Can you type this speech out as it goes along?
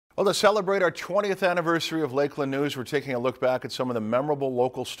Well, to celebrate our 20th anniversary of Lakeland News, we're taking a look back at some of the memorable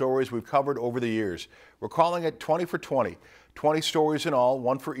local stories we've covered over the years. We're calling it 20 for 20. 20 stories in all,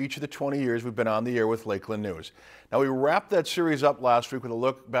 one for each of the 20 years we've been on the air with Lakeland News. Now, we wrapped that series up last week with a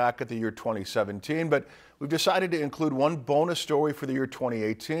look back at the year 2017, but we've decided to include one bonus story for the year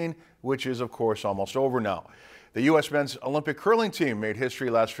 2018, which is, of course, almost over now. The U.S. men's Olympic curling team made history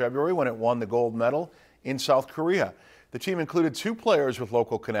last February when it won the gold medal in South Korea. The team included two players with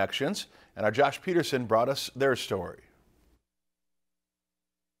local connections, and our Josh Peterson brought us their story.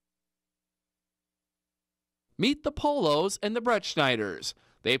 Meet the Polos and the Brettschneiders.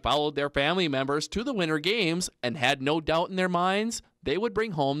 They followed their family members to the Winter Games and had no doubt in their minds they would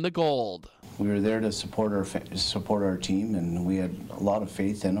bring home the gold. We were there to support our team, and we had a lot of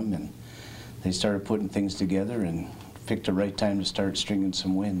faith in them, and they started putting things together and picked the right time to start stringing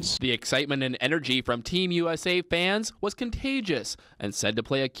some wins. The excitement and energy from Team USA fans was contagious and said to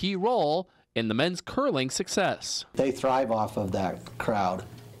play a key role in the men's curling success. They thrive off of that crowd.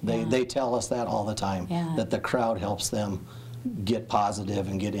 They tell us that all the time, that the crowd helps them get positive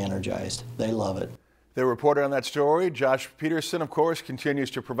and get energized. They love it. The reporter on that story, Josh Peterson, of course, continues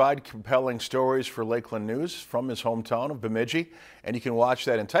to provide compelling stories for Lakeland News from his hometown of Bemidji, and you can watch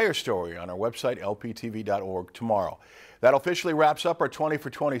that entire story on our website, lptv.org, tomorrow. That officially wraps up our 20 for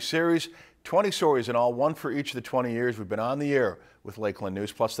 20 series. 20 stories in all, one for each of the 20 years we've been on the air with Lakeland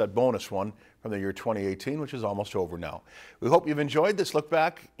News, plus that bonus one from the year 2018, which is almost over now. We hope you've enjoyed this look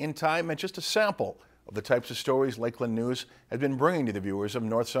back in time and just a sample of the types of stories Lakeland News has been bringing to the viewers of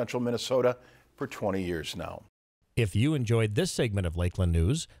North Central Minnesota for 20 years now. If you enjoyed this segment of Lakeland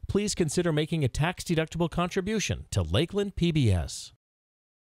News, please consider making a tax-deductible contribution to Lakeland PBS.